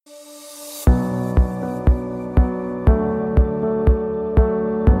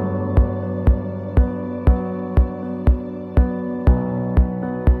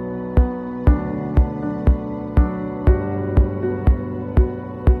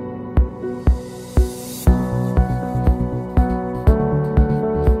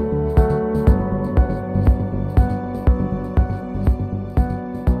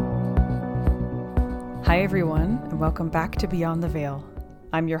welcome back to Beyond the Veil.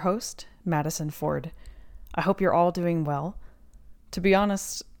 I'm your host, Madison Ford. I hope you're all doing well. To be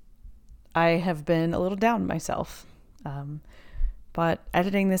honest, I have been a little down myself, but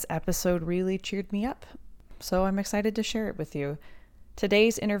editing this episode really cheered me up, so I'm excited to share it with you.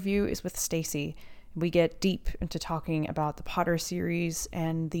 Today's interview is with Stacy. We get deep into talking about the Potter series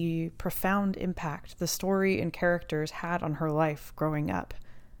and the profound impact the story and characters had on her life growing up.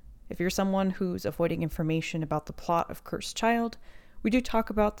 If you're someone who's avoiding information about the plot of Cursed Child, we do talk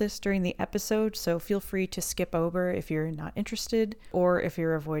about this during the episode, so feel free to skip over if you're not interested or if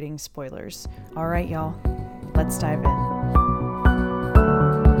you're avoiding spoilers. All right, y'all, let's dive in.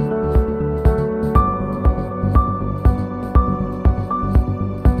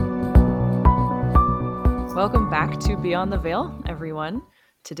 Welcome back to Beyond the Veil, everyone.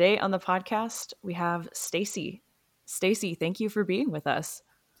 Today on the podcast, we have Stacy. Stacy, thank you for being with us.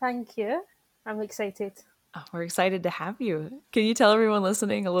 Thank you. I'm excited. Oh, we're excited to have you. Can you tell everyone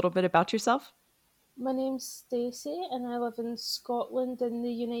listening a little bit about yourself? My name's Stacey and I live in Scotland in the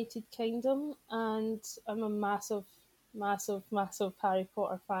United Kingdom, and I'm a massive Harry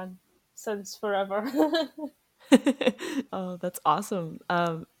Potter fan since forever. Oh, that's awesome.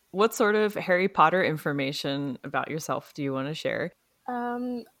 What sort of Harry Potter information about yourself do you want to share?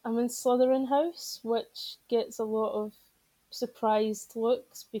 I'm in Slytherin House, which gets a lot of surprised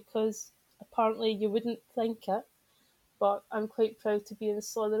looks because apparently you wouldn't think it, but I'm quite proud to be in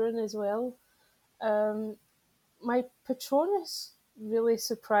Slytherin as well. My Patronus really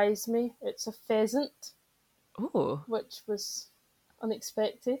surprised me. It's a pheasant. Ooh. Which was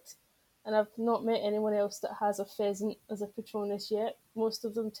unexpected. And I've not met anyone else that has a pheasant as a Patronus yet. Most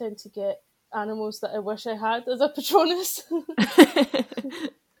of them tend to get animals that I wish I had as a Patronus.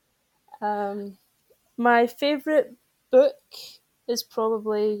 My favourite book is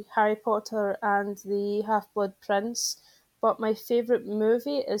probably Harry Potter and the Half-Blood Prince, but my favourite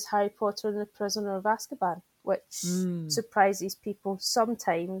movie is Harry Potter and the Prisoner of Azkaban, which surprises people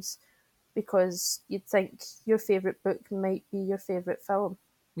sometimes because you'd think your favourite book might be your favourite film.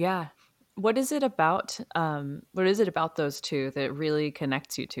 Yeah. What is it about those two that really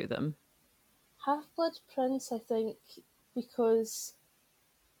connects you to them? Half-Blood Prince, I think, because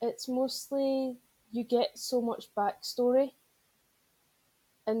it's mostly you get so much backstory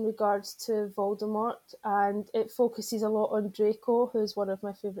in regards to Voldemort, and it focuses a lot on Draco, who's one of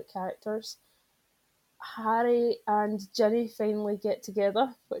my favourite characters. Harry and Ginny finally get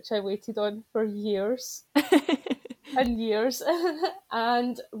together, which I waited on for years and years.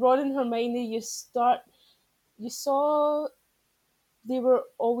 And Ron and Hermione, you saw they were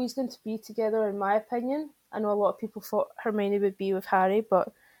always going to be together, in my opinion. I know a lot of people thought Hermione would be with Harry,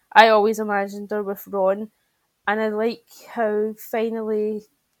 but I always imagined her with Ron. And I like how finally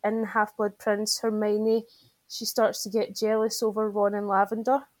in Half-Blood Prince, Hermione, she starts to get jealous over Ron and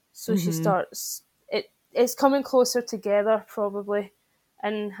Lavender. So she starts... It's coming closer together, probably,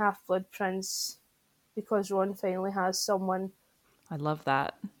 in Half-Blood Prince, because Ron finally has someone. I love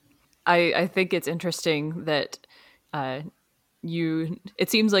that. I think it's interesting that it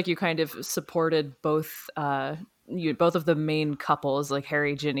seems like you kind of supported both of the main couples, like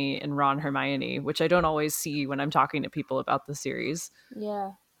Harry, Ginny, and Ron, Hermione, which I don't always see when I'm talking to people about the series.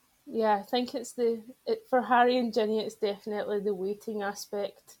 Yeah, I think for Harry and Ginny, it's definitely the waiting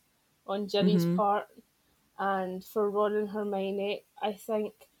aspect on Ginny's part, and for Ron and Hermione, I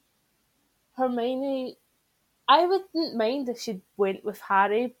think Hermione, I wouldn't mind if she went with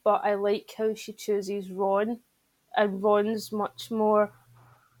Harry, but I like how she chooses Ron, and Ron's much more...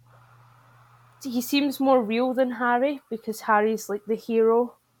 He seems more real than Harry, because Harry's like the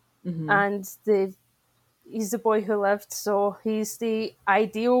hero, and he's the boy who lived, so he's the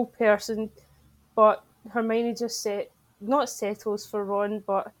ideal person. But Hermione just not settles for Ron,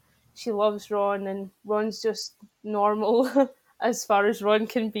 but she loves Ron, and Ron's just normal as far as Ron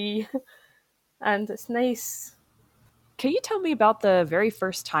can be, and it's nice. Can you tell me about the very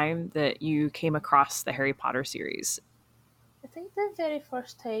first time that you came across the Harry Potter series? I think the very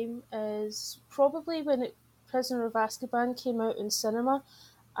first time is probably when Prisoner of Azkaban came out in cinema.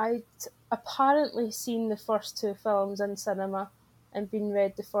 I'd apparently seen the first two films in cinema and been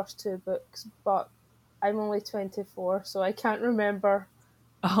read the first two books, but I'm only 24, so I can't remember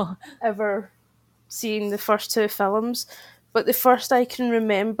ever seeing the first two films. But the first I can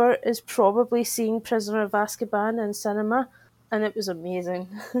remember is probably seeing Prisoner of Azkaban in cinema, and it was amazing.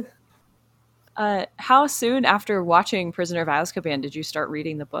 How soon after watching Prisoner of Azkaban did you start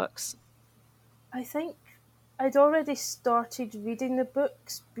reading the books? I think I'd already started reading the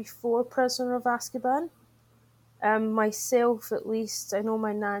books before Prisoner of Azkaban. Myself, at least. I know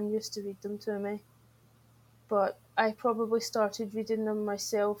my nan used to read them to me. But I probably started reading them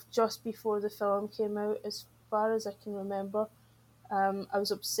myself just before the film came out, as far as I can remember. I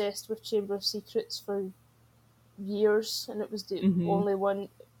was obsessed with Chamber of Secrets for years, and it was the Mm-hmm. only one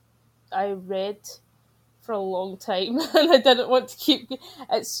I read for a long time, and I didn't want to keep.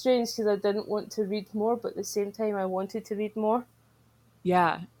 It's strange because I didn't want to read more, but at the same time, I wanted to read more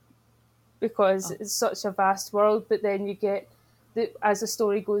Yeah. because Oh, it's such a vast world. But then you get, as the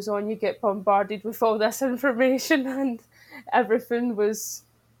story goes on, you get bombarded with all this information, and everything was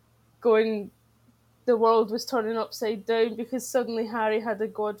going. The world was turning upside down because suddenly Harry had a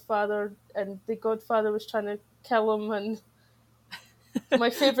godfather, and the godfather was trying to kill him, and my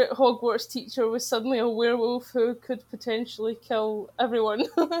favourite Hogwarts teacher was suddenly a werewolf who could potentially kill everyone.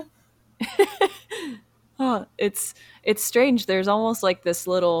 oh, it's strange. There's almost like this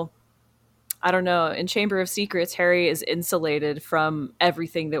little, I don't know, in Chamber of Secrets, Harry is insulated from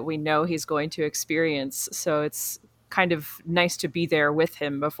everything that we know he's going to experience. So it's kind of nice to be there with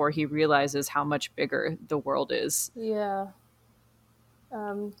him before he realizes how much bigger the world is. Yeah.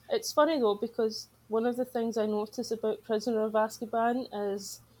 It's funny though because one of the things I notice about Prisoner of Azkaban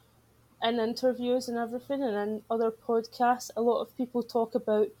is in interviews and everything and in other podcasts, a lot of people talk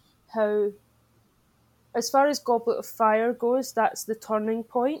about how, as far as Goblet of Fire goes, that's the turning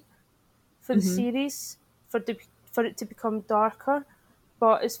point for the Mm-hmm. series, for it to become darker.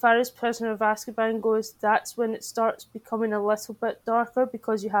 But as far as Prisoner of Azkaban goes, that's when it starts becoming a little bit darker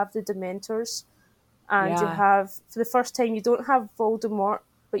because you have the Dementors, and you Yeah. have, for the first time, you don't have Voldemort,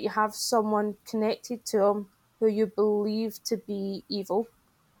 but you have someone connected to him who you believe to be evil,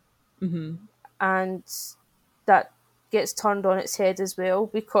 Mm-hmm. and that gets turned on its head as well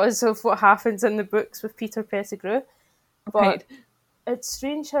because of what happens in the books with Peter Pettigrew. But Right. it's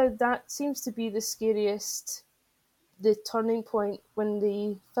strange how that seems to be the scariest, the turning point when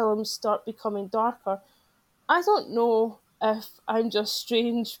the films start becoming darker. I don't know if I'm just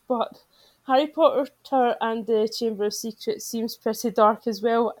strange, but Harry Potter and the Chamber of Secrets seems pretty dark as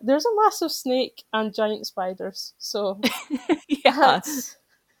well. There's a massive snake and giant spiders, so Yeah. that's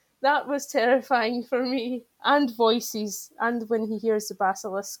that was terrifying for me. And voices, and when he hears the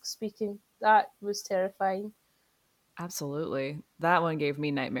basilisk speaking, that was terrifying. Absolutely. That one gave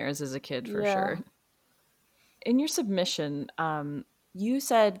me nightmares as a kid for Yeah, sure. In your submission, you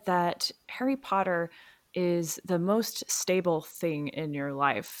said that Harry Potter is the most stable thing in your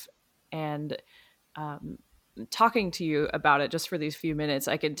life. And um, talking to you about it just for these few minutes,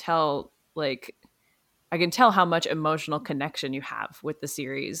 I can tell, like, I can tell how much emotional connection you have with the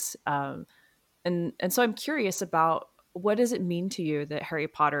series. And so I'm curious about, what does it mean to you that Harry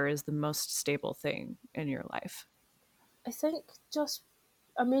Potter is the most stable thing in your life? I think just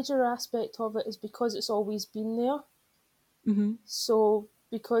a major aspect of it is because it's always been there. Mm-hmm. So,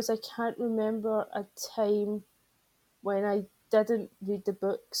 because I can't remember a time when I didn't read the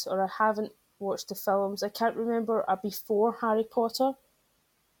books or I haven't watched the films, I can't remember a before Harry Potter.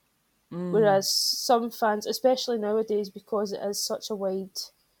 Mm. Whereas some fans, especially nowadays, because it is such a large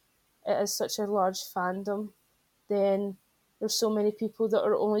fandom, then there's so many people that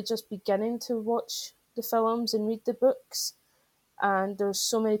are only just beginning to watch the films and read the books. And there's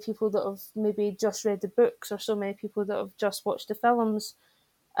so many people that have maybe just read the books or so many people that have just watched the films,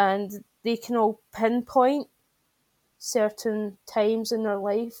 and they can all pinpoint certain times in their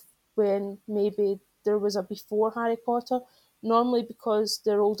life when maybe there was a before Harry Potter, normally because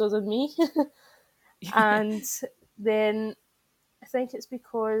they're older than me. And then I think it's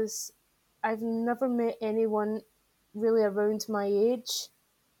because I've never met anyone really around my age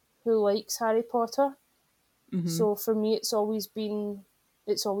who likes Harry Potter. Mm-hmm. So for me it's always been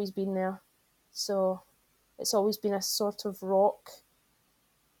there. So it's always been a sort of rock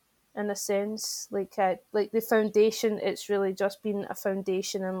in a sense. Like the foundation, it's really just been a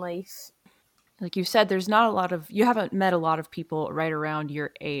foundation in life. Like you said, there's not a lot of, you haven't met a lot of people right around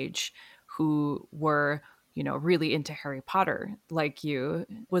your age who were, really into Harry Potter like you.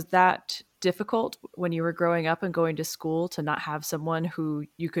 Was that difficult when you were growing up and going to school to not have someone who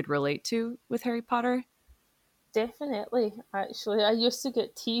you could relate to with Harry Potter? Definitely, actually. I used to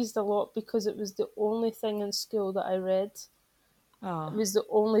get teased a lot because it was the only thing in school that I read. It Oh, was the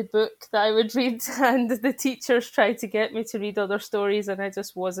only book that I would read, and the teachers tried to get me to read other stories, and I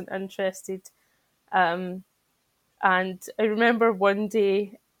just wasn't interested. Um, and I remember one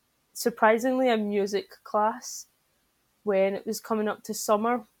day, surprisingly, a music class, when it was coming up to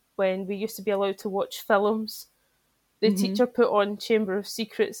summer, when we used to be allowed to watch films, the hmm. teacher put on Chamber of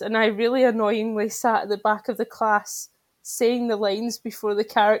Secrets, and I really annoyingly sat at the back of the class saying the lines before the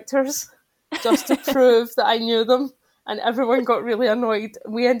characters just to prove that I knew them, and everyone got really annoyed.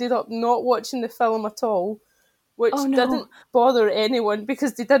 We ended up not watching the film at all, Oh which no. didn't bother anyone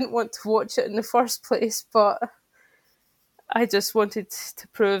because they didn't want to watch it in the first place, but I just wanted to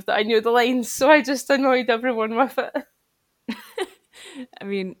prove that I knew the lines, so I just annoyed everyone with it. I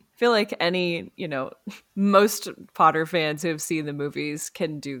mean, I feel like most Potter fans who have seen the movies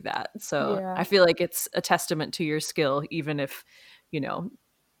can do that. So Yeah. I feel like it's a testament to your skill, even if,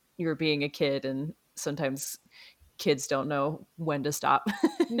 you're being a kid and sometimes kids don't know when to stop.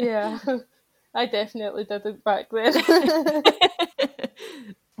 Yeah. I definitely didn't back then.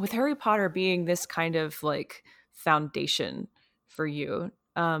 With Harry Potter being this kind of like foundation for you,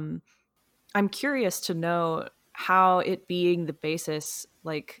 I'm curious to know how it being the basis,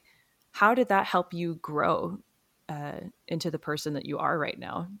 like, how did that help you grow into the person that you are right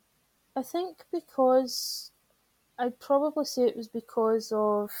now? I think because I'd probably say it was because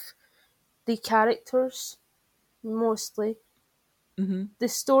of the characters mostly. Mm-hmm. The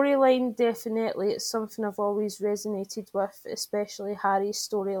storyline, definitely, it's something I've always resonated with, especially Harry's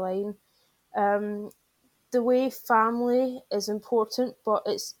storyline. Um, the way family is important, but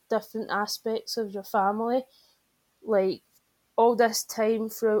it's different aspects of your family. Like, all this time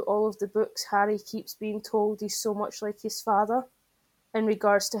throughout all of the books, Harry keeps being told he's so much like his father in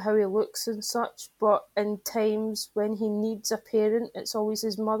regards to how he looks and such, but in times when he needs a parent, it's always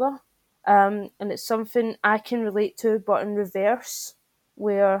his mother. And it's something I can relate to, but in reverse,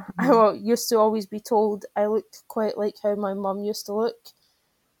 where Mm-hmm. I used to always be told I looked quite like how my mum used to look,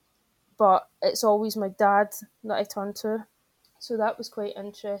 but it's always my dad that I turn to. So that was quite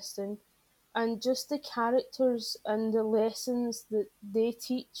interesting. And just the characters and the lessons that they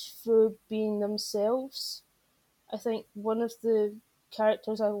teach through being themselves. I think one of the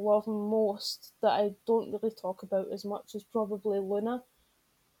characters I love most that I don't really talk about as much is probably Luna,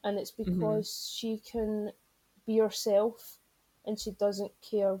 and it's Mm-hmm. because she can be herself and she doesn't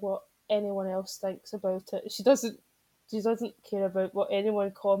care what anyone else thinks about it. She doesn't care about what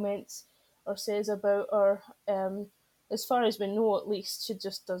anyone comments or says about her. As far as we know, at least, she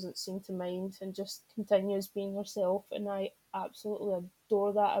just doesn't seem to mind and just continues being herself. And I absolutely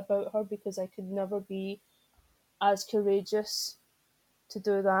adore that about her because I could never be as courageous to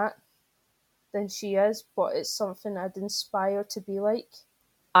do that than she is. But it's something I'd inspire to be like.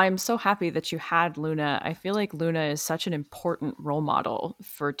 I'm so happy that you had Luna. I feel like Luna is such an important role model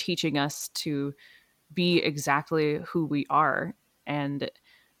for teaching us to be exactly who we are. And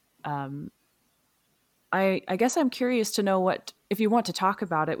um, I guess I'm curious to know what, if you want to talk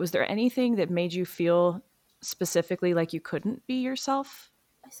about it, was there anything that made you feel specifically like you couldn't be yourself?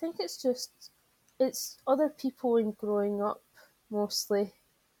 I think it's other people in growing up mostly.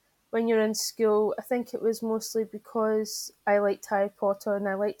 When you're in school, I think it was mostly because I liked Harry Potter and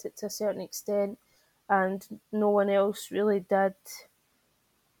I liked it to a certain extent, and no one else really did.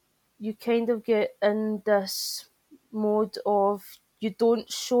 You kind of get in this mode of you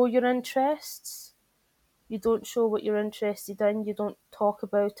don't show your interests, you don't show what you're interested in, you don't talk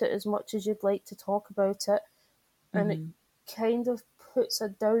about it as much as you'd like to talk about it, and it Mm-hmm. kind of puts a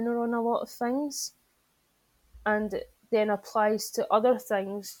downer on a lot of things, and it then applies to other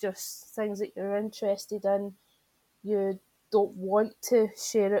things, just things that you're interested in. You don't want to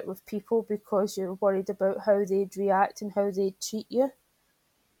share it with people because you're worried about how they'd react and how they'd treat you.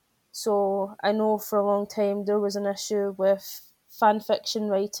 So I know for a long time there was an issue with fan fiction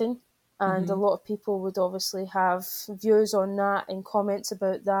writing, and a Mm-hmm. lot of people would obviously have views on that and comments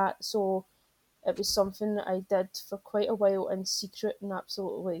about that. So it was something that I did for quite a while in secret, and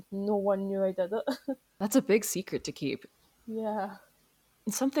absolutely no one knew I did it. That's a big secret to keep. Yeah.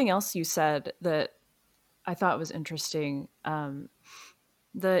 Something else you said that I thought was interesting,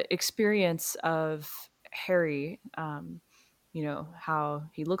 the experience of Harry, how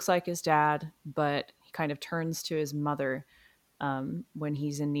he looks like his dad, but he kind of turns to his mother when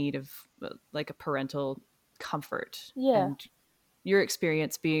he's in need of like a parental comfort. Yeah. And your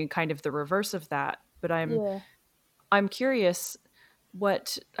experience being kind of the reverse of that. But Yeah. I'm curious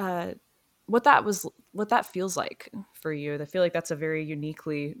what what that was, what that feels like for you. I feel like that's a very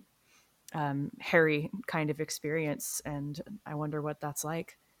uniquely hairy kind of experience, and I wonder what that's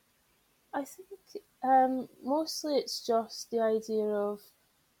like. I think mostly it's just the idea of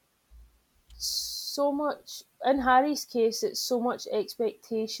so much. In Harry's case, it's so much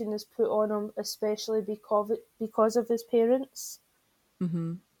expectation is put on him, especially because of his parents.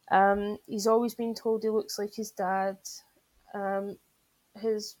 Mm-hmm. He's always been told he looks like his dad. Um,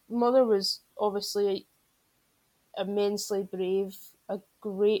 his mother was obviously immensely brave, a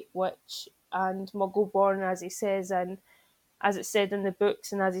great witch, and Muggle-born, as he says, and as it said in the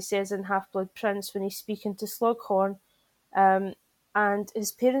books, and as he says in Half Blood Prince when he's speaking to Slughorn. Um, and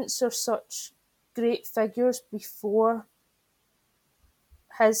his parents are such great figures before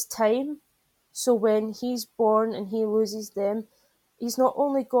his time. So when he's born and he loses them, he's not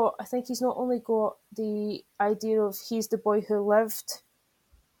only got, I think he's not only got the idea of he's the boy who lived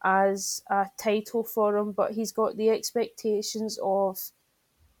as a title for him, but he's got the expectations of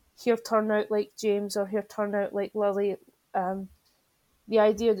he'll turn out like James or he'll turn out like Lily. The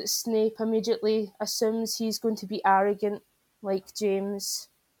idea that Snape immediately assumes he's going to be arrogant like James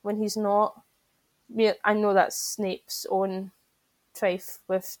when he's not. I know that's Snape's own trife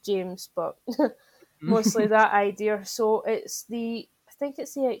with James, but mostly that idea. So I think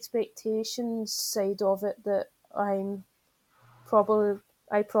it's the expectations side of it that probably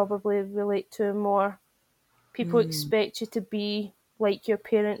I probably relate to more. People expect you to be like your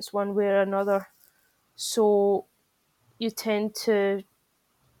parents one way or another, so you tend to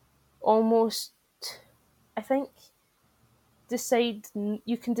almost, I think,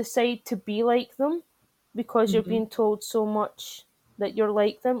 you can decide to be like them because you're being told so much that you're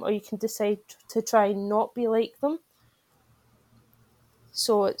like them, or you can decide to try and not be like them.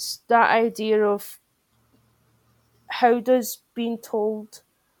 So it's that idea of how does being told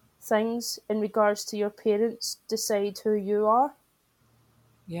things in regards to your parents decide who you are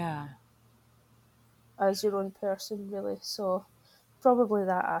Yeah. as your own person, really. So probably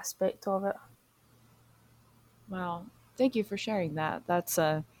that aspect of it. Wow. Thank you for sharing that.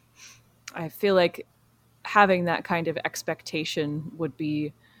 I feel like having that kind of expectation would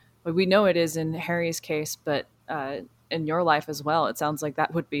be, well, we know it is in Harry's case, but in your life as well, it sounds like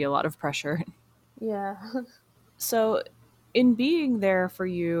that would be a lot of pressure. Yeah. So, in being there for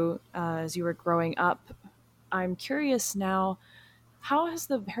you as you were growing up, I'm curious now, how has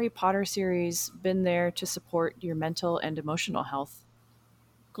the Harry Potter series been there to support your mental and emotional health?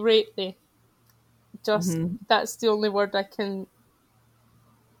 Greatly. Just Hmm. that's the only word I can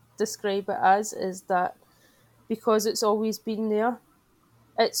describe it as, is that because it's always been there.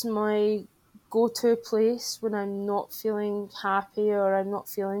 It's my go-to place when I'm not feeling happy or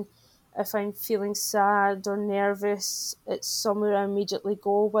if I'm feeling sad or nervous. It's somewhere I immediately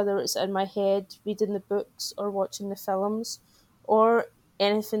go, whether it's in my head reading the books or watching the films or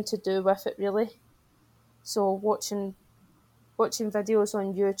anything to do with it, really. So watching videos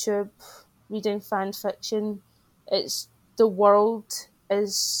on YouTube, reading fan fiction, it's the world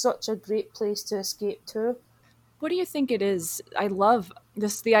is such a great place to escape to. What do you think it is? I love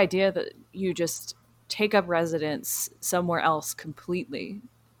this the idea that you just take up residence somewhere else completely.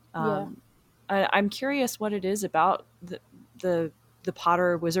 Yeah. I'm curious what it is about the the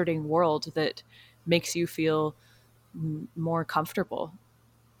Potter wizarding world that makes you feel more comfortable.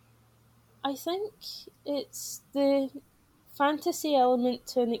 I think it's the fantasy element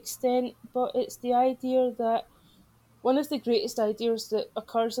to an extent, but it's the idea that one of the greatest ideas that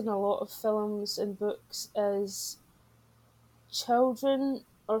occurs in a lot of films and books is children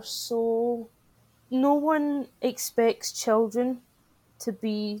are so. No one expects children to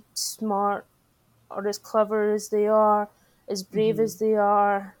be smart or as clever as they are, as brave Hmm. as they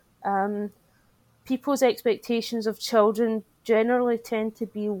are. People's expectations of children generally tend to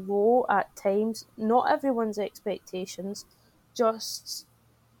be low at times. Not everyone's expectations, just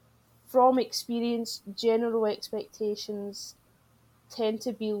from experience, general expectations tend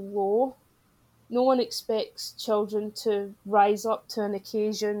to be low. No one expects children to rise up to an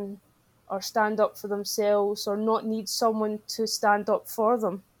occasion or stand up for themselves or not need someone to stand up for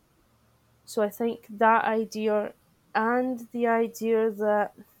them. So I think that idea and the idea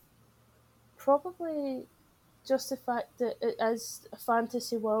that probably just the fact that it is a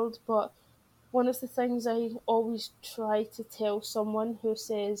fantasy world, but one of the things I always try to tell someone who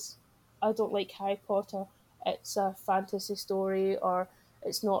says, I don't like Harry Potter, it's a fantasy story or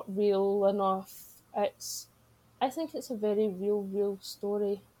it's not real enough. I think it's a very real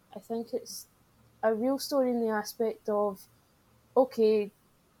story. I think it's a real story in the aspect of, okay,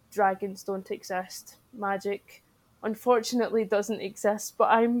 dragons don't exist. Magic, unfortunately, doesn't exist, but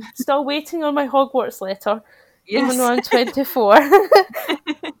I'm still waiting on my Hogwarts letter, even though Yes. I'm 24.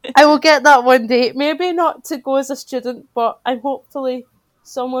 I will get that one day. Maybe not to go as a student, but I'm hopefully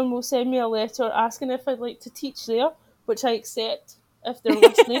someone will send me a letter asking if I'd like to teach there, which I accept if they're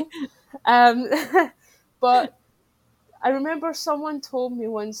listening. Um, but I remember someone told me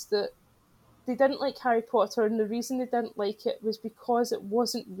once that they didn't like Harry Potter, and the reason they didn't like it was because it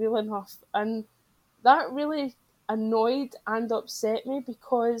wasn't real enough. And that really annoyed and upset me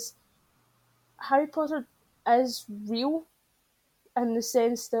because Harry Potter is real in the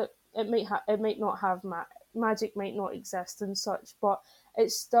sense that it might not have magic might not exist and such, but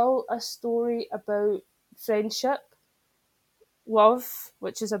it's still a story about friendship love,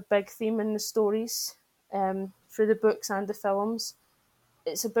 which is a big theme in the stories, through the books and the films.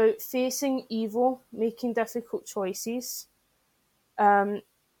 It's about facing evil, making difficult choices, um,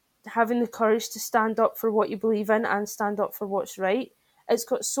 having the courage to stand up for what you believe in and stand up for what's right. It's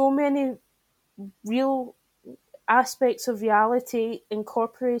got so many real aspects of reality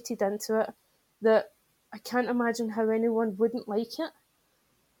incorporated into it that I can't imagine how anyone wouldn't like it.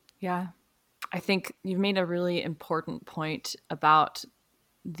 Yeah. I think you've made a really important point about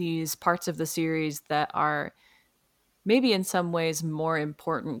these parts of the series that are maybe in some ways more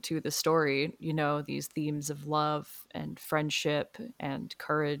important to the story. You know, these themes of love and friendship and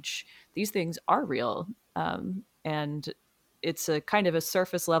courage, these things are real. And it's a kind of a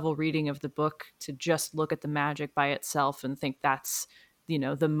surface level reading of the book to just look at the magic by itself and think that's, you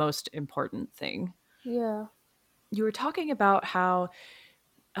know, the most important thing. Yeah. You were talking about how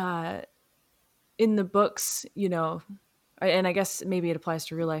uh, in the books, you know, and I guess maybe it applies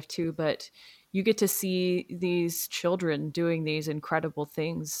to real life too, but you get to see these children doing these incredible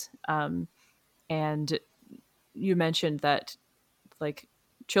things. And you mentioned that like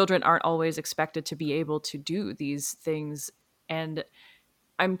children aren't always expected to be able to do these things. And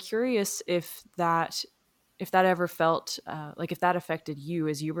I'm curious if that ever felt like if that affected you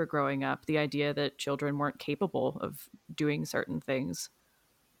as you were growing up, the idea that children weren't capable of doing certain things.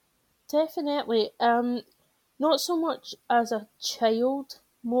 Definitely. Not so much as a child,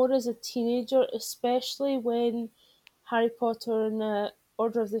 more as a teenager, especially when Harry Potter and the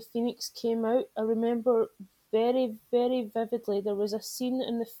Order of the Phoenix came out. I remember very, very vividly there was a scene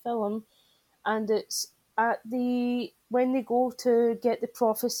in the film, and it's at the when they go to get the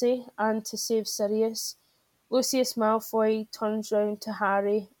prophecy and to save Sirius. Lucius Malfoy turns round to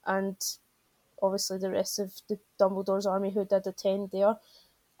Harry and obviously the rest of the Dumbledore's army who did attend there,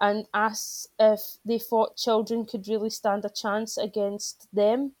 and asks if they thought children could really stand a chance against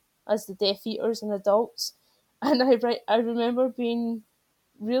them as the Death Eaters and adults. And I remember being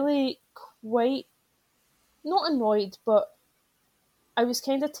really quite not annoyed, but I was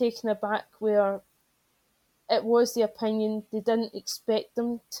kind of taken aback where it was the opinion they didn't expect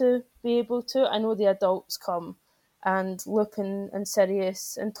them to be able to. I know the adults come and Lupin and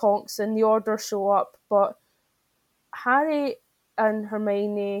Sirius and Tonks and the Order show up, but Harry and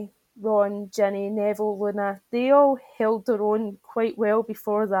Hermione, Ron, Ginny, Neville, Luna, they all held their own quite well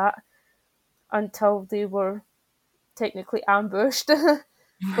before that until they were technically ambushed. But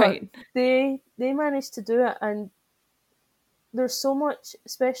Right. they managed to do it, and there's so much,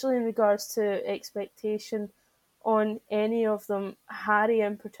 especially in regards to expectation on any of them. Harry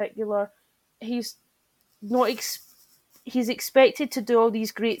in particular, he's not he's expected to do all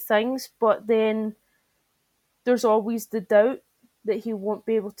these great things, but then there's always the doubt that he won't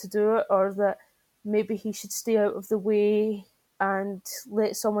be able to do it, or that maybe he should stay out of the way and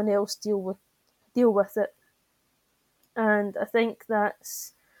let someone else deal with it. And I think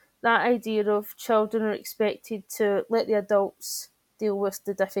that's that idea of children are expected to let the adults deal with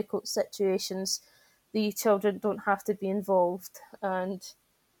the difficult situations. The children don't have to be involved, and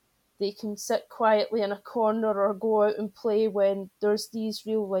they can sit quietly in a corner or go out and play when there's these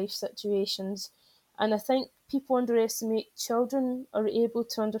real life situations. And I think people underestimate children are able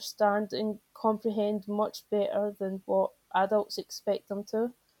to understand and comprehend much better than what adults expect them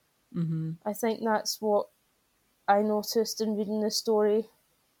to. Mm-hmm. I think that's what I noticed in reading the story,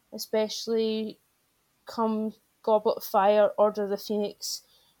 especially come Goblet of Fire, Order of the Phoenix.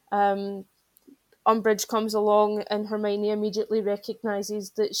 Um, Umbridge comes along and Hermione immediately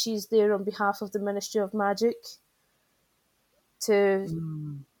recognises that she's there on behalf of the Ministry of Magic to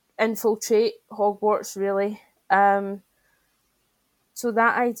Mm. infiltrate Hogwarts, really. So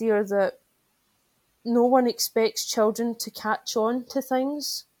that idea that no one expects children to catch on to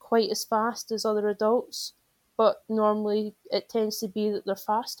things quite as fast as other adults, but normally it tends to be that they're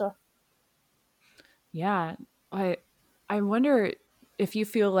faster. Yeah. I I wonder if you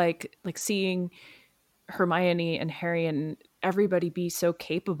feel like seeing Hermione and Harry and everybody be so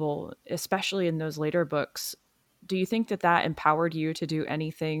capable, especially in those later books. Do you think that that empowered you to do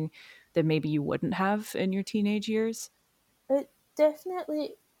anything that maybe you wouldn't have in your teenage years? It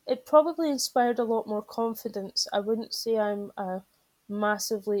definitely, it probably inspired a lot more confidence. I wouldn't say I'm a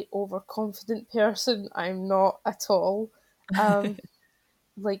massively overconfident person. I'm not at all. Um,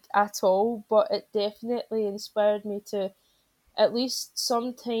 like at all, but it definitely inspired me to at least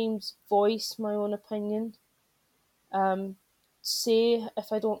sometimes voice my own opinion. Um, say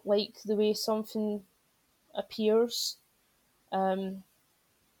if I don't like the way something appears. Um,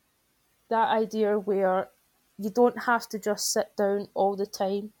 that idea where you don't have to just sit down all the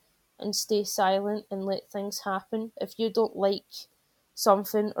time and stay silent and let things happen. If you don't like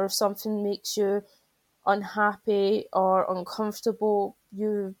something, or if something makes you unhappy or uncomfortable,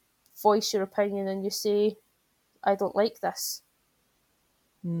 you voice your opinion and you say, I don't like this.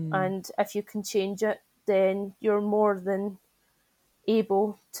 And if you can change it, then you're more than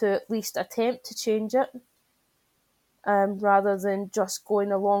able to at least attempt to change it, rather than just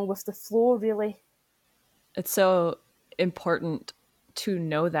going along with the flow, really. It's so important to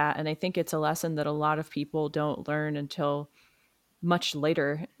know that. And I think it's a lesson that a lot of people don't learn until much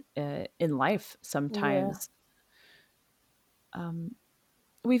later in life Yeah. sometimes.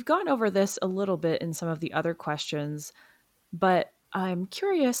 We've gone over this a little bit in some of the other questions, but I'm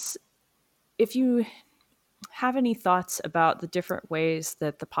curious if you have any thoughts about the different ways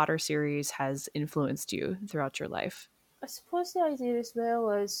that the Potter series has influenced you throughout your life. I suppose the idea as well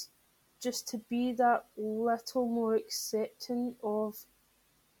is just to be that little more accepting of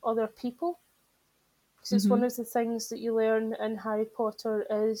other people. Because it's one Mm-hmm. of the things that you learn in Harry Potter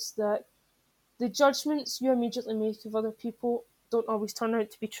is that the judgments you immediately make of other people don't always turn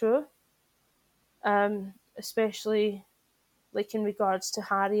out to be true. Especially like in regards to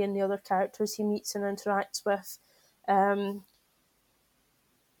Harry and the other characters he meets and interacts with. Um,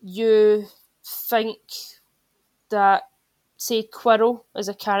 you think that, say, Quirrell as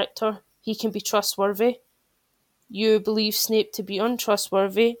a character, he can be trustworthy. You believe Snape to be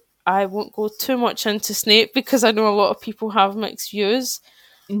untrustworthy. I won't go too much into Snape because I know a lot of people have mixed views.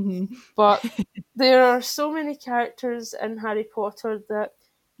 Mm-hmm. But there are so many characters in Harry Potter that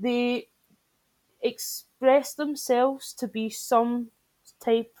they express themselves to be some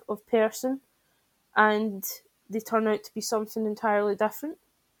type of person, and they turn out to be something entirely different.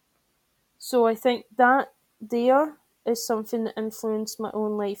 So I think that there is something that influenced my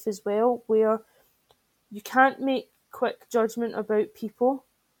own life as well, where you can't make quick judgment about people.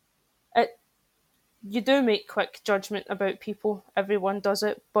 It You do make quick judgment about people, everyone does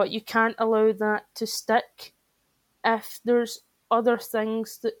it, but you can't allow that to stick if there's other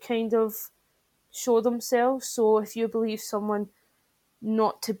things that kind of show themselves. So if you believe someone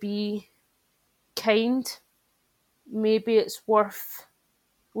not to be kind, maybe it's worth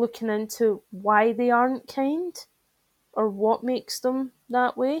looking into why they aren't kind or what makes them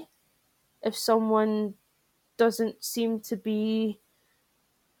that way. If someone doesn't seem to be,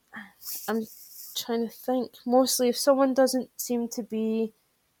 I'm trying to think, mostly if someone doesn't seem to be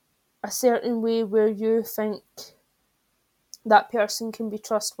a certain way where you think that person can be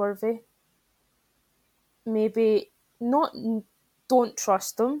trustworthy, maybe not, don't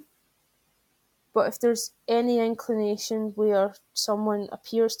trust them, but if there's any inclination where someone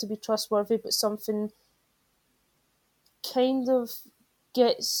appears to be trustworthy but something kind of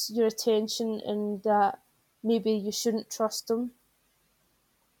gets your attention and that maybe you shouldn't trust them,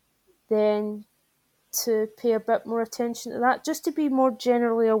 then to pay a bit more attention to that, just to be more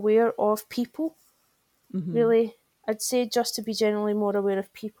generally aware of people, Mm-hmm. really. I'd say just to be generally more aware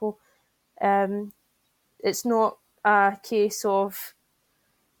of people. It's not a case of,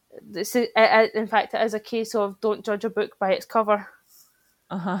 in fact, it is a case of don't judge a book by its cover.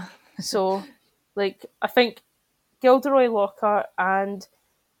 Uh-huh. So, like, I think Gilderoy Lockhart and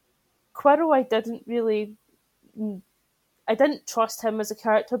Quirrell, I didn't trust him as a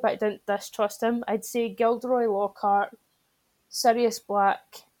character, but I didn't distrust him. I'd say Gilderoy Lockhart, Sirius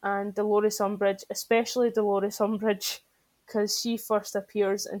Black, and Dolores Umbridge, especially Dolores Umbridge, because she first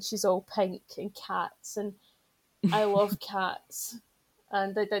appears and she's all pink and cats, and I love cats.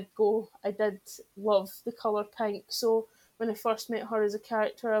 And I did love the colour pink. So when I first met her as a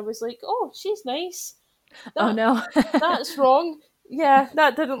character, I was like, oh, she's nice. Oh That no. That's wrong. Yeah,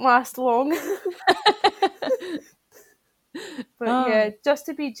 that didn't last long. But yeah, Oh. just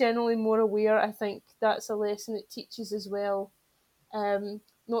to be generally more aware, I think that's a lesson it teaches as well.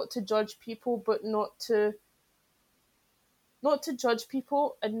 Not to judge people, but not to judge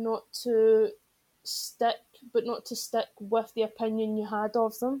people, and stick not to stick with the opinion you had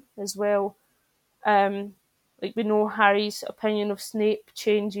of them as well. Um, like we know Harry's opinion of Snape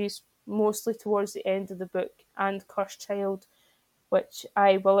changes mostly towards the end of the book, and Cursed Child, which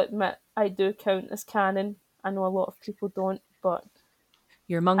I will admit I do count as canon. I know a lot of people don't, but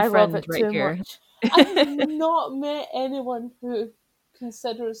You're among I love friends it right too here. much. I've not met anyone who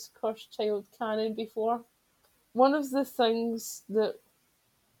considers Cursed Child canon before. One of the things that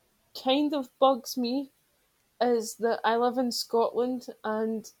kind of bugs me is that I live in Scotland,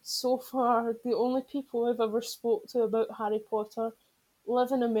 and so far the only people I've ever spoke to about Harry Potter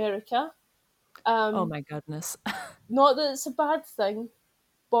live in America. Oh Um, my goodness. Not that it's a bad thing,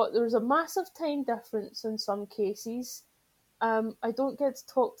 but there's a massive time difference in some cases, I don't get to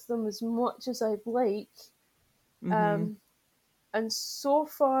talk to them as much as I'd like. Mm-hmm. Um, and so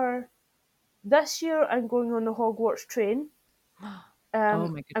far this year, I'm going on the Hogwarts train. Oh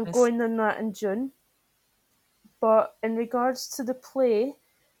my I'm goodness. going on that in June. But in regards to the play,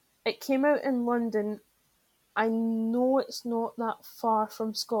 it came out in London. I know it's not that far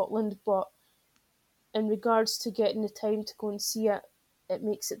from Scotland, but in regards to getting the time to go and see it, it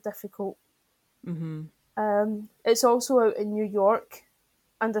makes it difficult. Mm-hmm. It's also out in New York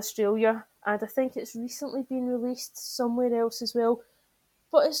and Australia, and I think it's recently been released somewhere else as well.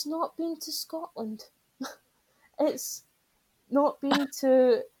 But it's not been to Scotland. It's not been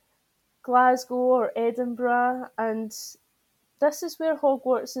to Glasgow or Edinburgh, and this is where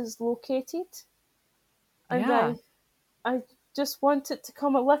Hogwarts is located. And Yeah. I just want it to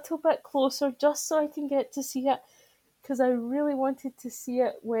come a little bit closer just so I can get to see it, because I really wanted to see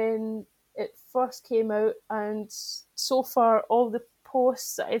it when it first came out, and so far all the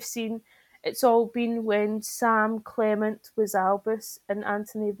posts that I've seen, it's all been when Sam Clement was Albus and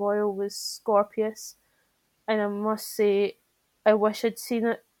Anthony Boyle was Scorpius, and I must say I wish I'd seen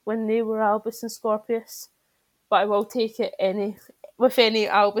it when they were Albus and Scorpius, but I will take it any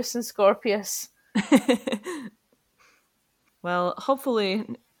Albus and Scorpius. Well, hopefully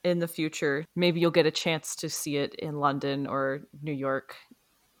in the future, maybe you'll get a chance to see it in London or New York.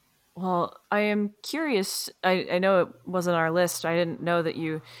 Well, I am curious. I know it wasn't our list. I didn't know that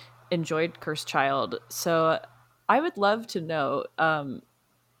you enjoyed Cursed Child. So I would love to know.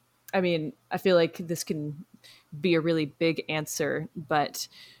 I mean, I feel like this can be a really big answer, but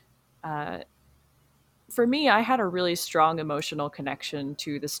for me, I had a really strong emotional connection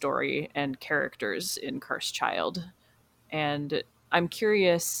to the story and characters in Cursed Child. And I'm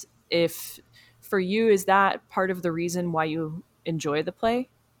curious if for you, is that part of the reason why you enjoy the play?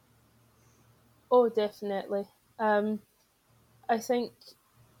 Oh, definitely. Um, I think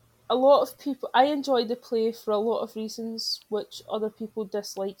a lot of people. I enjoy the play for a lot of reasons, which other people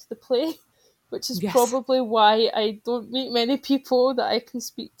dislike the play, which is Yes. probably why I don't meet many people that I can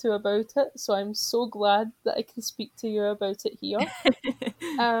speak to about it. So I'm so glad that I can speak to you about it here.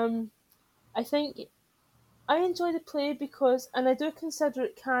 Um, I think I enjoy the play because, and I do consider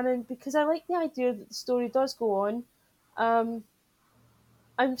it canon because I like the idea that the story does go on. Um,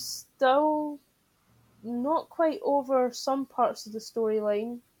 I'm still not quite over some parts of the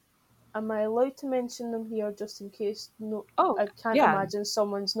storyline. Am I allowed to mention them here just in case? No, Oh, I can't yeah. imagine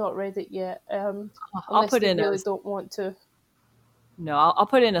someone's not read it yet, I'll unless put they in a really don't want to. no. I'll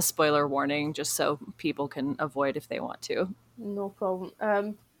put in a spoiler warning just so people can avoid if they want to. No problem.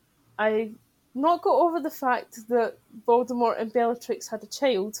 I not got over the fact that Voldemort and Bellatrix had a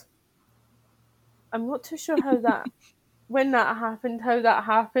child. I'm not too sure when that happened, how that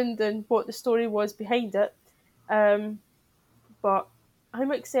happened, and what the story was behind it. Um, but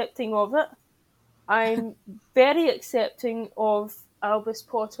I'm accepting of it. I'm very accepting of Albus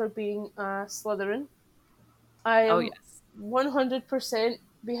Potter being a Slytherin. I Oh am yes. 100%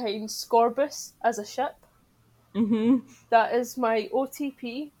 behind Scorbus as a ship. Mm-hmm. That is my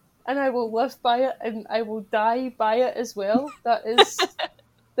OTP, and I will live by it, and I will die by it as well. That is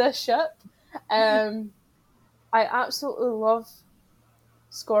the ship. Um, I absolutely love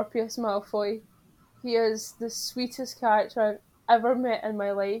Scorpius Malfoy. He is the sweetest character I've ever met in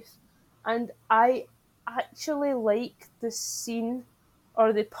my life, and I actually like the scene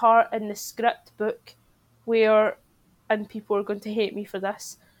or the part in the script book where, and people are going to hate me for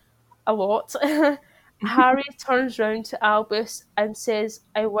this a lot, Harry turns round to Albus and says,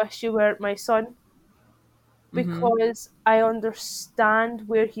 "I wish you weren't my son," Mm-hmm. because I understand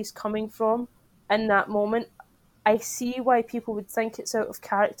where he's coming from in that moment. I see why people would think it's out of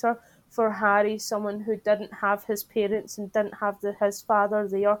character for Harry, someone who didn't have his parents and didn't have his father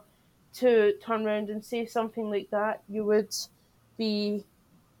there, to turn around and say something like that. You would be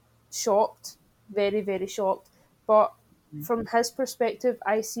shocked, very, very shocked. But from his perspective,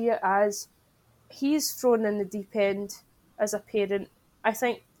 I see it as he's thrown in the deep end as a parent. I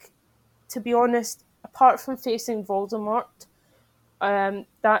think, to be honest, apart from facing Voldemort,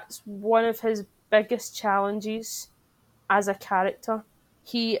 that's one of his biggest challenges as a character.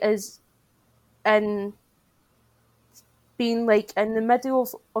 He is in being like in the middle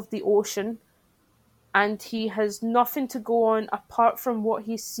of the ocean, and he has nothing to go on apart from what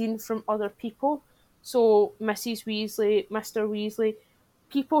he's seen from other people. So Mrs. Weasley, Mr. Weasley,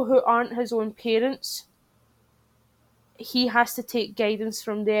 people who aren't his own parents, he has to take guidance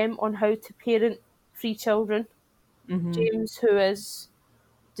from them on how to parent three children. Mm-hmm. James, who is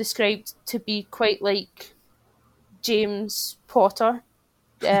described to be quite like James Potter,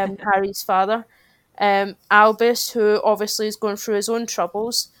 Harry's father. Albus, who obviously is going through his own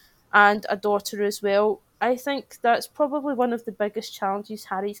troubles, and a daughter as well. I think that's probably one of the biggest challenges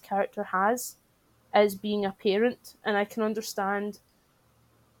Harry's character has, is being a parent, and I can understand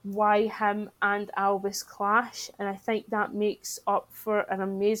why him and Albus clash, and I think that makes up for an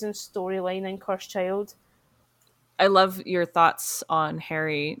amazing storyline in Cursed Child. I love your thoughts on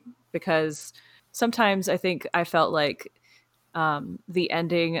Harry, because sometimes I think I felt like the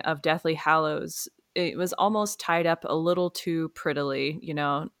ending of Deathly Hallows, it was almost tied up a little too prettily,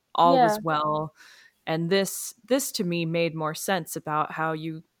 all Yeah, was well. And this to me made more sense about how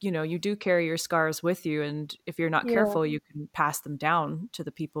you do carry your scars with you, and if you're not yeah. careful, you can pass them down to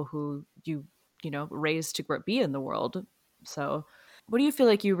the people who you raised to be in the world. So what do you feel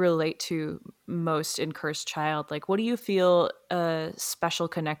like you relate to most in Cursed Child? Like, what do you feel a special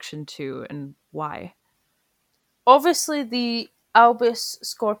connection to, and why? Obviously, the Albus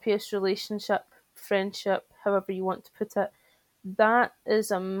Scorpius relationship, friendship, however you want to put it, that is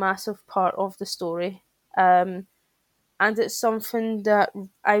a massive part of the story. And it's something that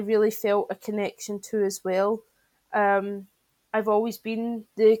I really felt a connection to as well. Um, I've always been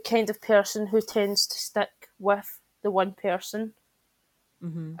the kind of person who tends to stick with the one person.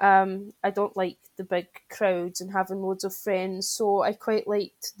 Mm-hmm. I don't like the big crowds and having loads of friends, so I quite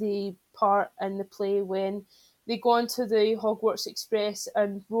liked the part in the play when they go onto the Hogwarts Express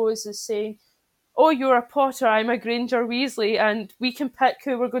and Rose is saying, "Oh, you're a Potter, I'm a Granger Weasley, and we can pick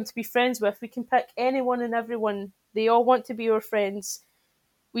who we're going to be friends with. We can pick anyone and everyone. They all want to be our friends.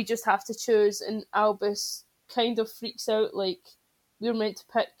 We just have to choose." And Albus kind of freaks out, like, we're meant to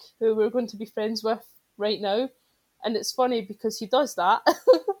pick who we're going to be friends with right now. And it's funny because he does that.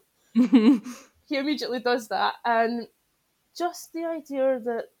 He immediately does that. And just the idea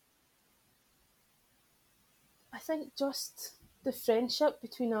that I think just the friendship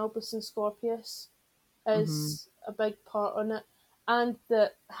between Albus and Scorpius Mm-hmm. is a big part on it, and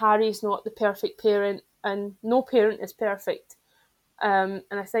that Harry's not the perfect parent, and no parent is perfect. And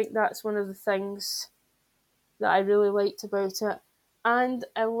I think that's one of the things that I really liked about it. And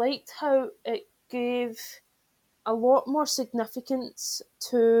I liked how it gave a lot more significance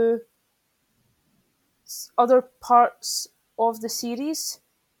to other parts of the series.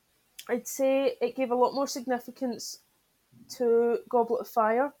 I'd say it gave a lot more significance to Goblet of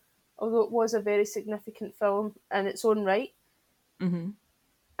Fire, although it was a very significant film in its own right. Mm-hmm.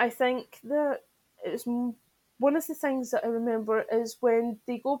 I think that it was one of the things that I remember is when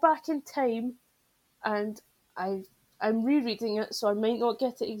they go back in time, and I I'm rereading it, so I might not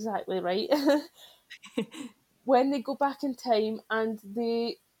get it exactly right. When they go back in time and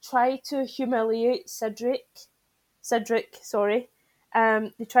they try to humiliate Cedric, sorry,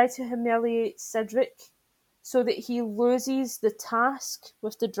 they try to humiliate Cedric so that he loses the task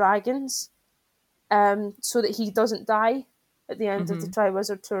with the dragons, so that he doesn't die at the end of the Mm-hmm.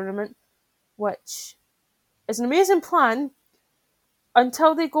 Triwizard Tournament, which is an amazing plan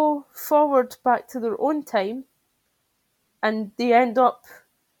until they go forward back to their own time and they end up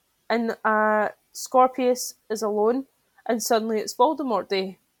in Scorpius is alone and suddenly it's Voldemort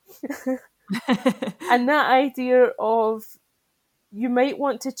Day. And that idea of you might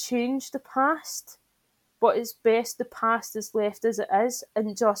want to change the past, but it's best the past is left as it is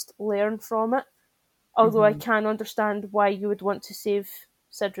and just learn from it. Although I Mm-hmm. can understand why you would want to save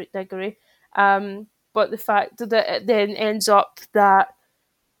Cedric Diggory. But the fact that it then ends up that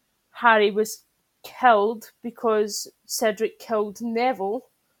Harry was killed because Cedric killed Neville,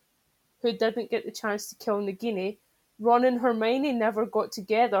 who didn't get the chance to kill Nagini. Ron and Hermione never got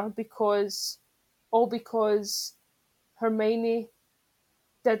together because Hermione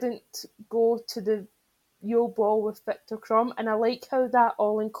didn't go to the Yule Ball with Victor Crumb, and I like how that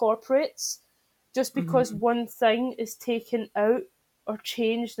all incorporates. Just because Mm-hmm. one thing is taken out or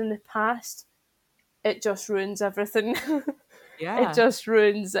changed in the past, it just ruins everything. It Yeah. just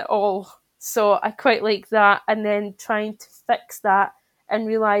ruins it all. So I quite like that, and then trying to fix that and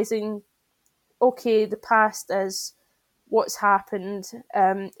realizing, okay, the past is what's happened.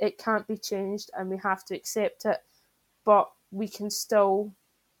 It can't be changed, and we have to accept it. But we can still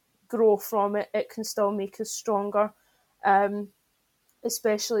grow from it. It can still make us stronger. Um,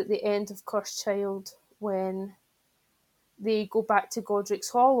 Especially at the end of Cursed Child when they go back to Godric's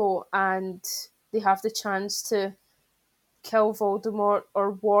Hollow and they have the chance to kill Voldemort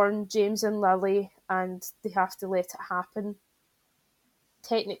or warn James and Lily, and they have to let it happen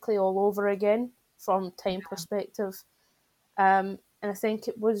technically all over again from time perspective. And I think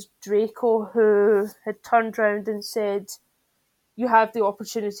it was Draco who had turned round and said, "You have the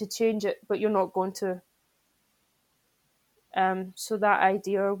opportunity to change it, but you're not going to." So that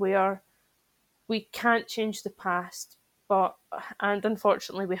idea where we can't change the past, and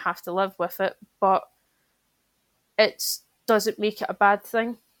unfortunately we have to live with it, but it doesn't make it a bad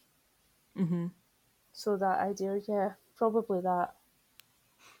thing. Mm-hmm. So that idea, yeah, probably that.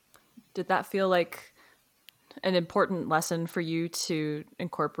 Did that feel like an important lesson for you to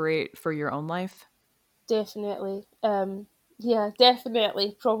incorporate for your own life? Definitely. Yeah,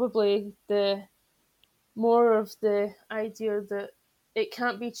 definitely. Probably the more of the idea that it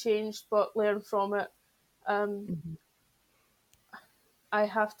can't be changed, but learn from it. Um, Mm-hmm. I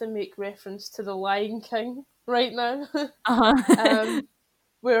have to make reference to the Lion King right now, Uh-huh.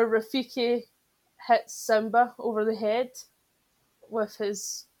 where Rafiki hits Simba over the head with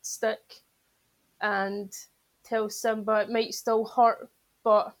his stick and tells Simba it might still hurt,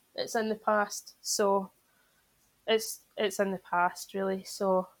 but it's in the past. So it's in the past, really.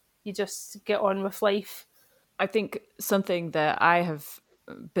 So you just get on with life. I think something that I have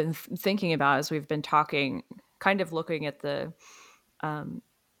been thinking about as we've been talking, kind of looking at the um,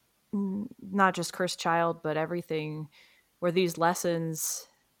 not just Cursed Child, but everything where these lessons,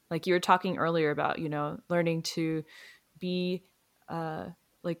 like you were talking earlier about, learning to be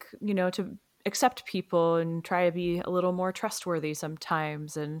like, to accept people and try to be a little more trustworthy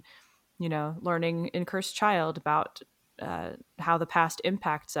sometimes. And, learning in Cursed Child about how the past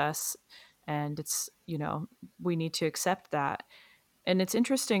impacts us. And it's, we need to accept that. And it's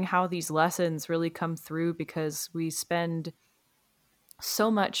interesting how these lessons really come through because we spend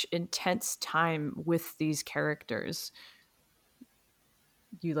so much intense time with these characters.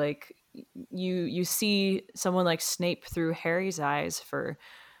 You like you see someone like Snape through Harry's eyes for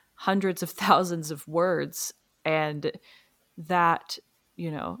hundreds of thousands of words, and that,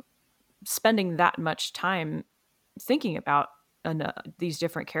 you know, spending that much time thinking about these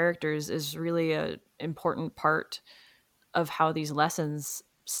different characters is really a important part of how these lessons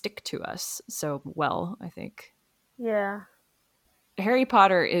stick to us so well, I think. Yeah. Harry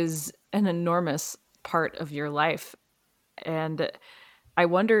Potter is an enormous part of your life. And I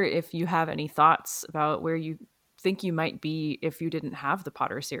wonder if you have any thoughts about where you think you might be if you didn't have the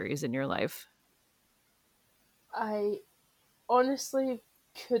Potter series in your life. I honestly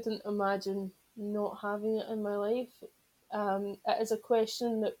couldn't imagine not having it in my life. It is a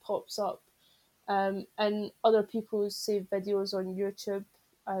question that pops up in other people's, say, videos on YouTube.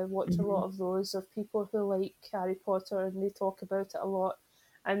 I watch a Mm-hmm. lot of those of people who like Harry Potter and they talk about it a lot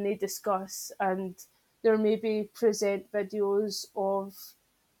and they discuss, and there may be present videos of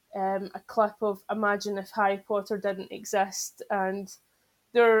a clip of imagine if Harry Potter didn't exist and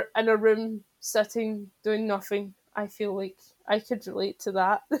they're in a room sitting doing nothing. I feel like I could relate to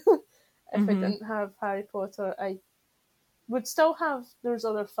that. If I Mm-hmm. didn't have Harry Potter, I would still have, there's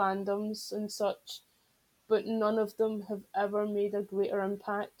other fandoms and such, but none of them have ever made a greater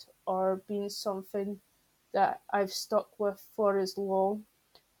impact or been something that I've stuck with for as long.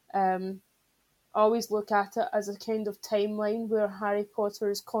 Um, I always look at it as a kind of timeline where Harry Potter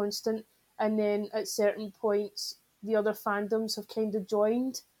is constant, and then at certain points, the other fandoms have kind of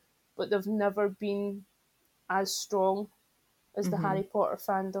joined, but they've never been as strong as the Mm-hmm. Harry Potter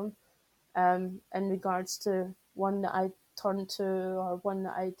fandom in regards to one that I'd turn to or one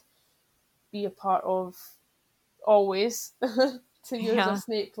that I'd be a part of always, to use a Yeah.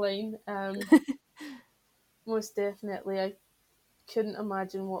 Snape line. Most definitely, I couldn't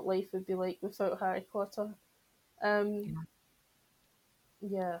imagine what life would be like without Harry Potter. Um, Yeah.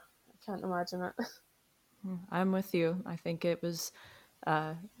 yeah, I can't imagine it. I'm with you. I think it was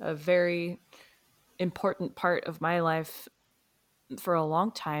a very important part of my life for a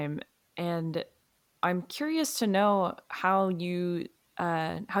long time. And I'm curious to know how you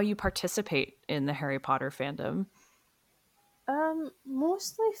participate in the Harry Potter fandom.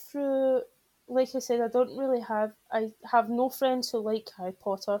 Mostly through, like I said, I have no friends who like Harry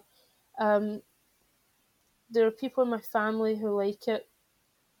Potter. Um, there are people in my family who like it,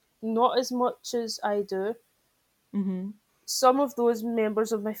 not as much as I do. Mm-hmm. Some of those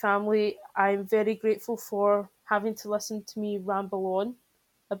members of my family I'm very grateful for having to listen to me ramble on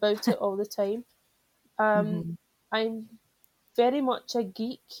about it all the time. Um, Mm-hmm. I'm very much a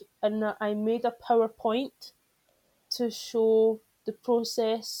geek in that I made a PowerPoint to show the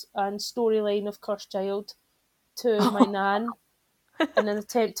process and storyline of Cursed Child to my nan in an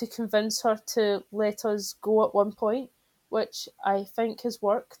attempt to convince her to let us go at one point, which I think has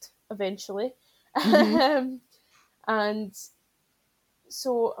worked eventually. Mm-hmm. And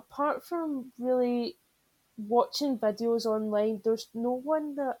so, apart from really watching videos online, there's no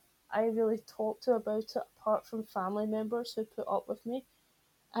one that I really talk to about it apart from family members who put up with me.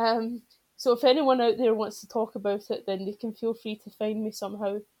 Um, so if anyone out there wants to talk about it, then they can feel free to find me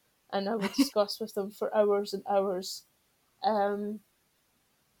somehow. and I would discuss with them for hours and hours. Um,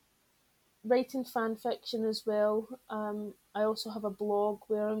 Writing fan fiction as well. I also have a blog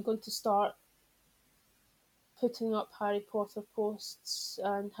where I'm going to start putting up Harry Potter posts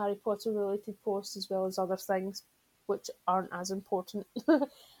and Harry Potter related posts as well as other things which aren't as important.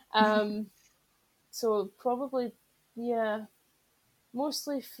 um, so probably, yeah,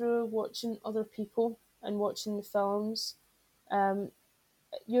 mostly through watching other people and watching the films. It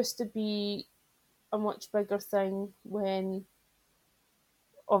used to be a much bigger thing when,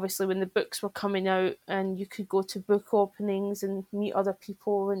 obviously, when the books were coming out and you could go to book openings and meet other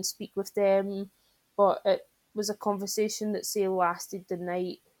people and speak with them, but it was a conversation that, say, lasted the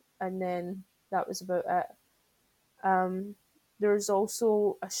night, and then that was about it. There's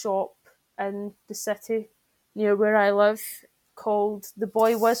also a shop in the city near where I live called the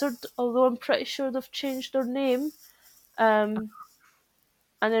Boy Wizard, although I'm pretty sure they've changed their name. Um,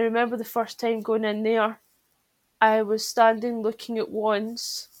 and I remember the first time going in there, I was standing looking at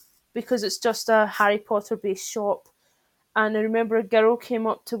wands because it's just a Harry Potter based shop. And I remember a girl came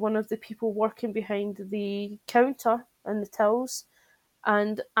up to one of the people working behind the counter and the tills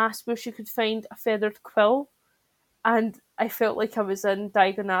and asked where she could find a feathered quill. And I felt like I was in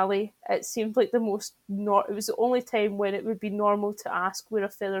Diagon Alley. It seemed like the most not. It was the only time when it would be normal to ask where a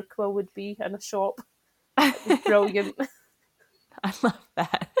feathered quill would be in a shop. It was brilliant. It I love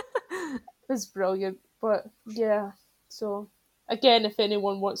that. was brilliant. But yeah, so again, if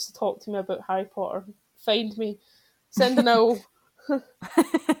anyone wants to talk to me about Harry Potter, find me. Send an owl.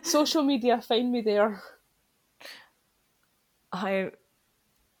 Social media, find me there. I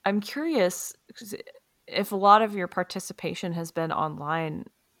I'm curious 'cause if a lot of your participation has been online.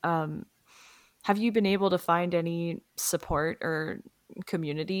 Um, have you been able to find any support or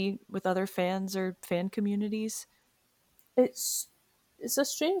community with other fans or fan communities? It's it's a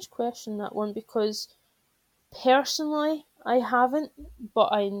strange question, that one, because personally I haven't,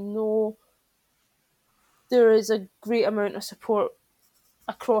 but I know there is a great amount of support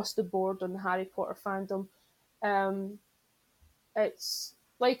across the board on the Harry Potter fandom. Um, it's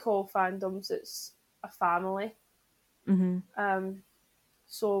like all fandoms, it's a family. Mm-hmm. Um,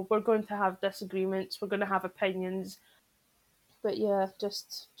 so we're going to have disagreements, we're going to have opinions, but yeah,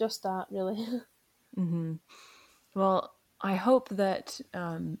 just that really. Mm-hmm. Well, I hope that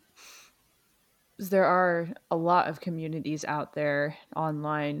there are a lot of communities out there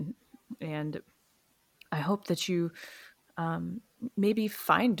online, and I hope that you um, maybe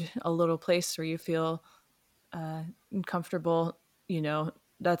find a little place where you feel uh, comfortable. You know,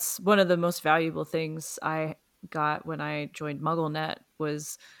 that's one of the most valuable things I got when I joined MuggleNet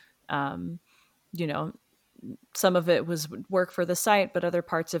was, um, you know, some of it was work for the site, but other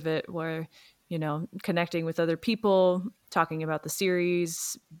parts of it were, connecting with other people, talking about the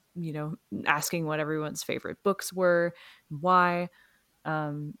series, asking what everyone's favorite books were, why,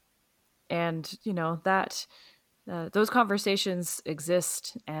 um, and that those conversations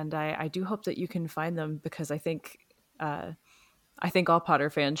exist, and I do hope that you can find them because uh, I think all Potter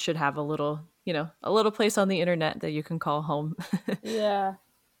fans should have a little place on the internet that you can call home. Yeah,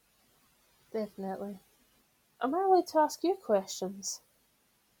 definitely. Am I allowed to ask you questions?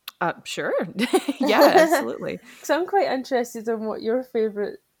 Sure. Yeah, absolutely. Because I'm quite interested in what your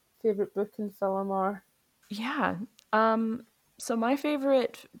favorite book and film are. Yeah. Um, so my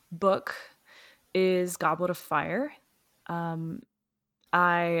favorite book is Goblet of Fire. Um,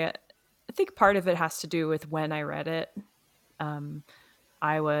 I think part of it has to do with when I read it. Um,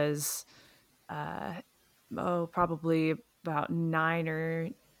 I was, uh, probably about 9 or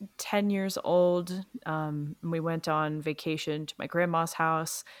 10 years old. And we went on vacation to my grandma's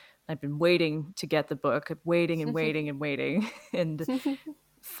house. I'd been waiting to get the book, waiting and waiting and waiting. And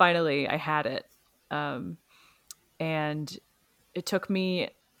finally I had it. Um, and it took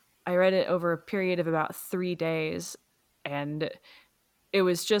me, I read it over a period of about 3 days, and it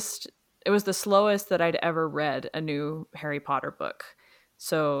was just, it was the slowest that I'd ever read a new Harry Potter book.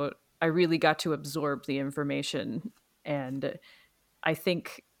 So I really got to absorb the information. And I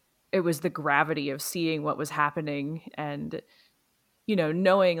think it was the gravity of seeing what was happening and,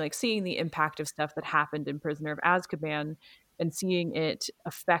 knowing, like, seeing the impact of stuff that happened in Prisoner of Azkaban and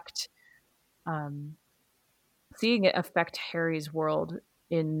um, seeing it affect Harry's world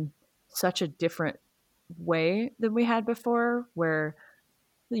in such a different way than we had before, where,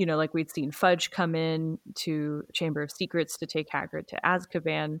 like, we'd seen Fudge come in to Chamber of Secrets to take Hagrid to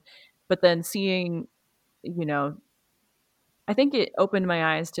Azkaban, but then seeing, you know, I think it opened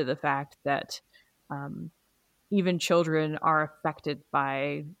my eyes to the fact that um, even children are affected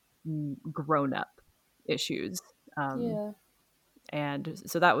by grown up issues. Um, Yeah. And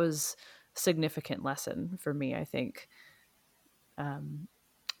so that was a significant lesson for me, I think.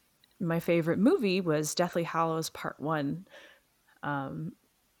 My favorite movie was Deathly Hallows Part 1.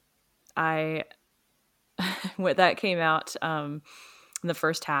 I when that came out in the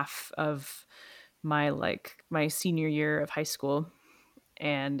first half of my senior year of high school,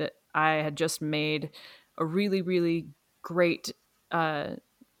 and I had just made a really, really great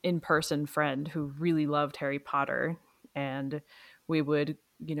in-person friend who really loved Harry Potter, and we would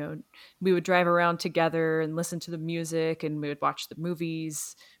we would drive around together and listen to the music, and we would watch the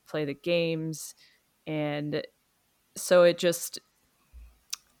movies, play the games. And so it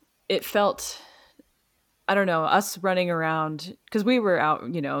felt, I don't know, us running around, because we were out,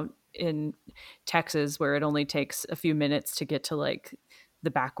 in Texas, where it only takes a few minutes to get to like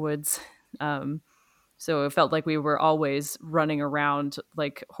the backwoods. So it felt like we were always running around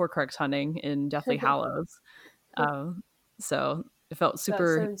like Horcrux hunting in Deathly Hallows. So it felt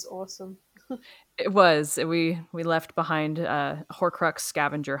super. That sounds awesome. It was. We left behind a Horcrux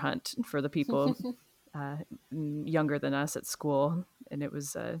scavenger hunt for the people younger than us at school, and it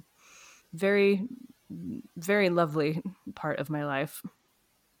was a very, very lovely part of my life.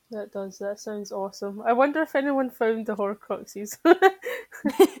 That sounds awesome. I wonder if anyone found the Horcruxes.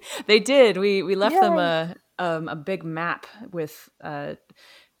 They did. We left them a big map with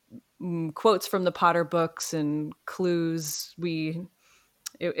quotes from the Potter books and clues.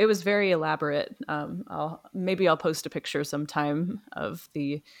 It was very elaborate. I'll post a picture sometime of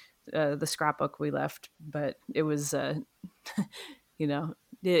the scrapbook we left, but it was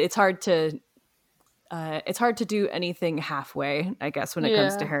it's hard to do anything halfway, I guess, when it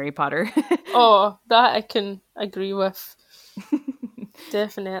comes to Harry Potter. Oh, that I can agree with.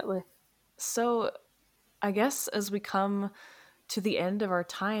 Definitely. So I guess as we come to the end of our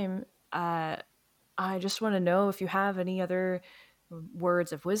time, I just want to know if you have any other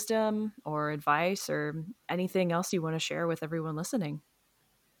words of wisdom or advice or anything else you want to share with everyone listening.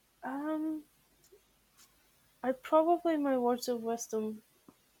 My words of wisdom,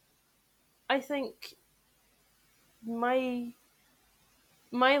 I think my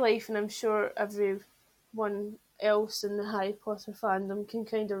life, and I'm sure everyone else in the Harry Potter fandom can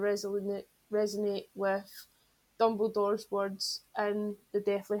kind of resonate with Dumbledore's words in the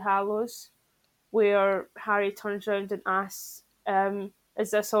Deathly Hallows, where Harry turns around and asks,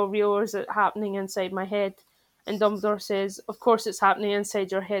 is this all real, or is it happening inside my head? And Dumbledore says, of course it's happening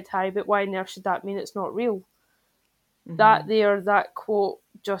inside your head, Harry, but why on earth should that mean it's not real? Mm-hmm. That quote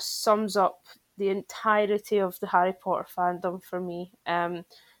just sums up the entirety of the Harry Potter fandom for me. The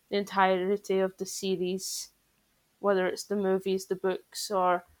entirety of the series, whether it's the movies, the books,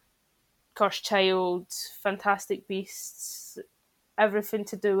 or Cursed Child, Fantastic Beasts, everything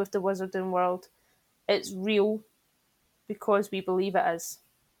to do with the Wizarding World. It's real because we believe it is.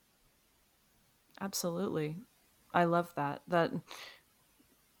 Absolutely. I love that.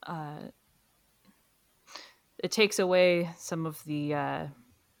 It takes away some of the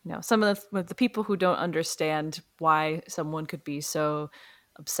some of the people who don't understand why someone could be so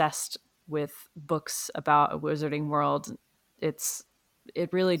obsessed with books about a wizarding world. It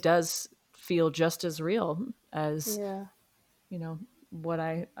really does feel just as real as what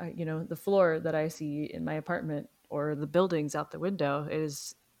I the floor that I see in my apartment or the buildings out the window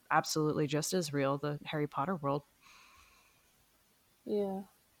is absolutely just as real, the Harry Potter world. Yeah,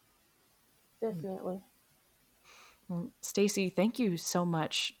 definitely. Well, Stacey, thank you so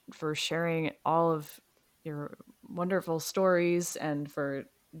much for sharing all of your wonderful stories and for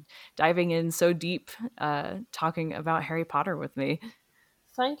diving in so deep, talking about Harry Potter with me.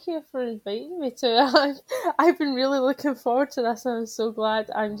 Thank you for inviting me to. I've been really looking forward to this. I'm so glad.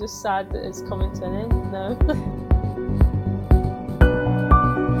 I'm just sad that it's coming to an end now.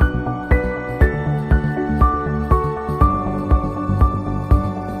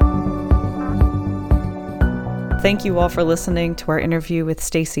 Thank you all for listening to our interview with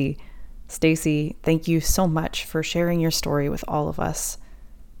Stacey. Stacey, thank you so much for sharing your story with all of us.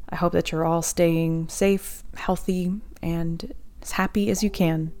 I hope that you're all staying safe, healthy, and as happy as you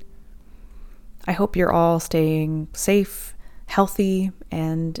can. I hope you're all staying safe, healthy,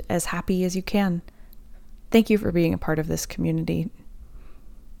 and as happy as you can. Thank you for being a part of this community.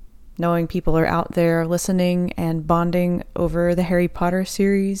 Knowing people are out there listening and bonding over the Harry Potter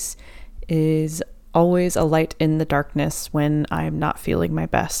series is always a light in the darkness when I'm not feeling my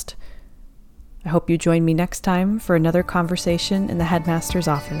best. I hope you join me next time for another conversation in the headmaster's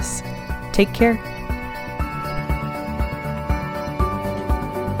office. Take care.